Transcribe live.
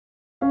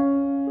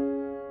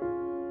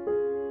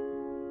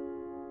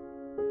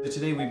So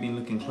today we've been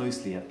looking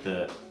closely at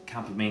the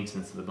cap of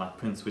maintenance of the Black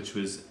Prince, which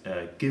was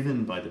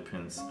given by the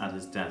Prince at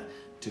his death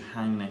to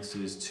hang next to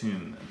his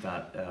tomb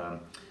that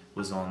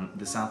was on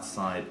the south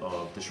side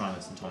of the Shrine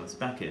of St Thomas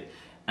Becket.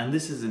 And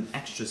this is an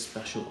extra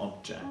special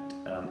object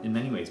in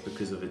many ways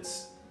because of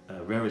its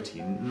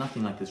rarity.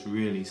 Nothing like this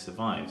really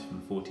survives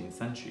from the 14th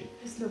century.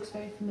 This looks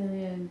very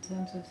familiar in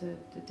terms of the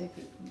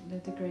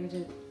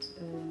degraded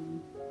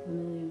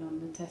vermilion on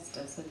the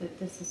tester, so that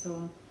this is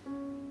all.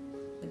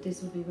 But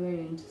this would be very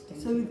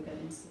interesting to look at.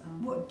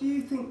 What do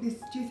you think?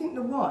 Do you think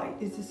the white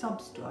is the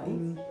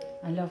substrate?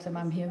 I love them.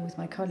 I'm here with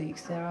my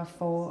colleagues. There are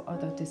 4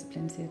 other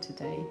disciplines here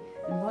today,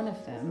 and one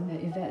of them,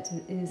 Yvette,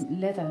 is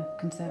leather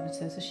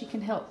conservator, so she can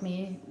help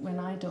me when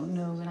I don't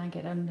know, when I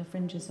get under the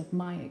fringes of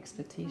my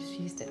expertise.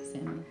 She steps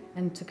in,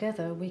 and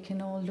together we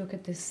can all look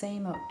at the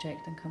same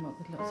object and come up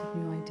with lots of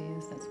new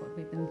ideas. That's what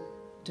we've been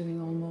doing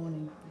all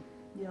morning.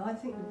 Yeah, I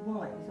think the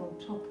white is on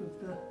top of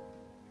the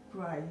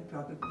grey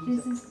rather than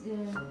this is,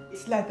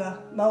 It's leather,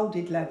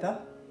 moulded leather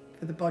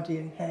for the body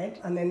and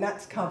head, and then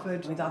that's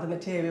covered with other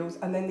materials,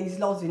 and then these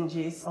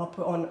lozenges are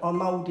put on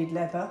moulded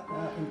leather,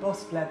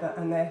 embossed leather,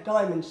 and they're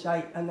diamond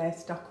shaped and they're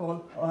stuck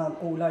on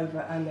all over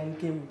and then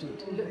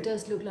gilded. It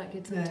does look like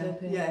it's on top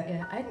here.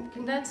 Yeah. I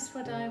think that's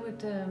what I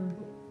would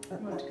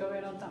want to go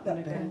in on that one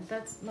again.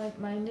 That's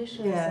my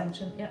initial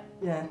assumption. Yeah.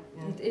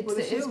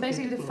 It's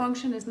basically the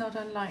function is not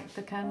unlike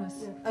the canvas.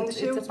 Yeah. And the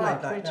shield's made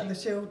like that. The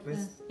shield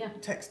was yeah.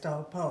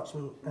 textile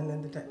parchment and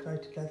then the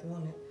decorated leather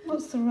on it.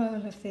 What's the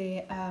role of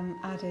the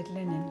added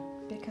linen?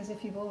 Because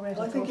if you've already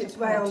got it's a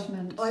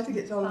parchment I think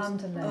it's on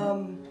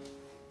underlay.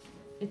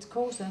 It's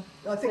coarser.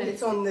 I think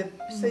it's on the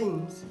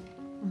seams.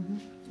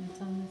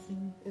 It's on the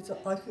seam.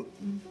 I think.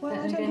 Well,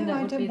 I again,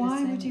 don't know.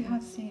 Why would you thing.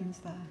 have seams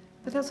there?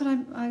 But that's what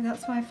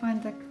that's why I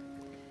find that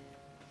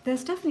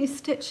there's definitely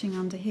stitching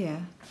under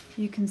here.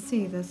 You can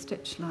see the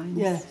stitch lines.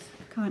 Yes.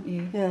 Can't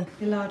you? Yeah.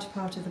 A large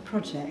part of the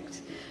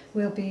project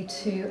will be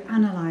to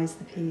analyse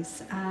the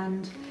piece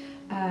and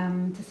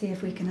to see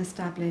if we can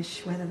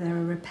establish whether there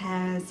are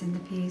repairs in the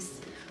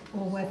piece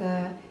or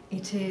whether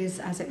it is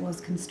as it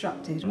was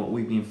constructed. What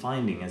we've been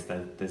finding is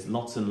that there's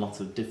lots and lots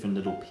of different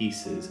little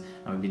pieces,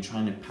 and we've been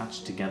trying to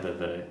patch together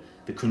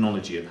the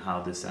chronology of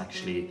how this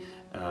actually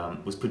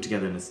was put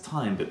together in its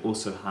time, but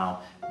also how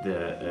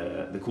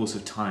the course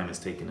of time has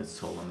taken its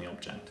toll on the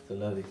object. The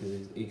leather,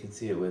 because you can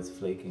see it where it's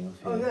flaking off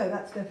here. Oh yeah,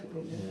 that's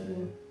definitely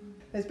yeah.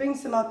 There's been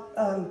some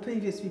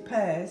previous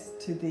repairs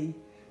to the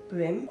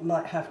brim.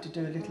 Might have to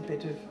do a little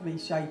bit of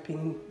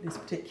reshaping in this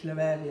particular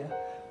area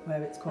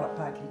where it's quite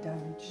badly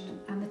damaged.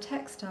 And the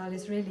textile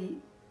is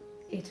really,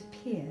 it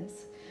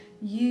appears,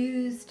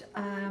 used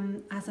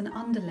as an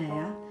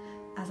underlayer,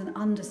 as an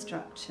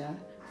understructure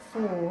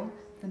for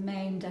the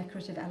main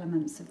decorative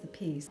elements of the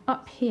piece.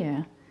 Up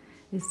here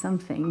is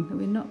something that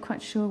we're not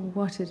quite sure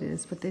what it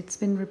is, but it's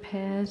been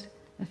repaired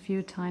a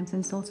few times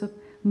and it's also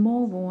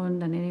more worn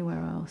than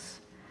anywhere else.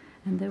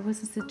 And there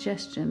was a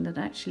suggestion that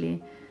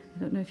actually, I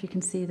don't know if you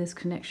can see this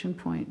connection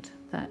point,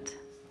 that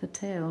the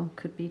tail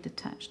could be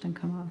detached and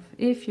come off.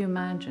 If you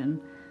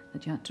imagine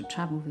that you had to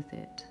travel with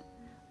it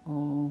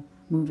or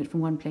move it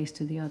from one place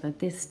to the other,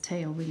 this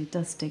tail really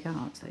does stick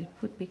out, so it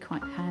would be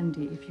quite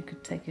handy if you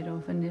could take it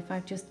off. And if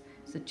I just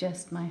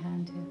suggest my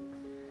hand here,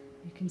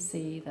 you can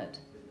see that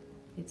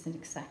it's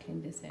exactly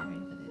in this area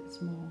that it's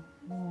more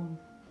worn.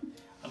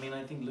 I mean,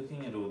 I think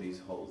looking at all these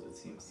holes, it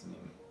seems to me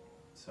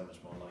so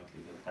much more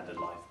likely that it had a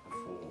life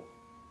before.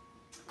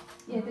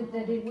 Yeah,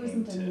 that it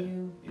wasn't a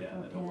new... Yeah,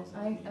 that it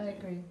wasn't I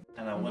agree.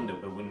 And I wonder,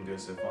 but wouldn't go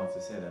so far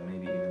to say that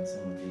maybe even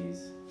some of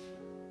these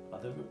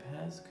other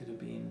repairs could have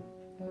been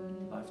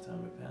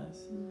lifetime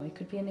repairs. It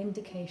could be an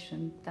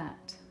indication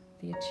that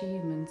the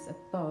achievements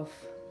above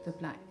the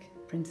Black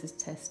Prince's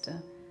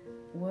tester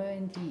were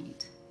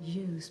indeed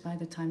used by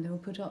the time they were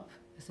put up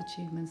as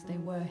achievements. They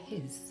were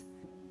his.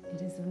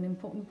 It is an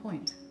important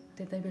point.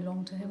 Did they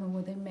belong to him or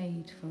were they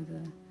made for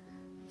the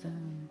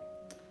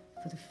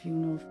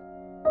funeral?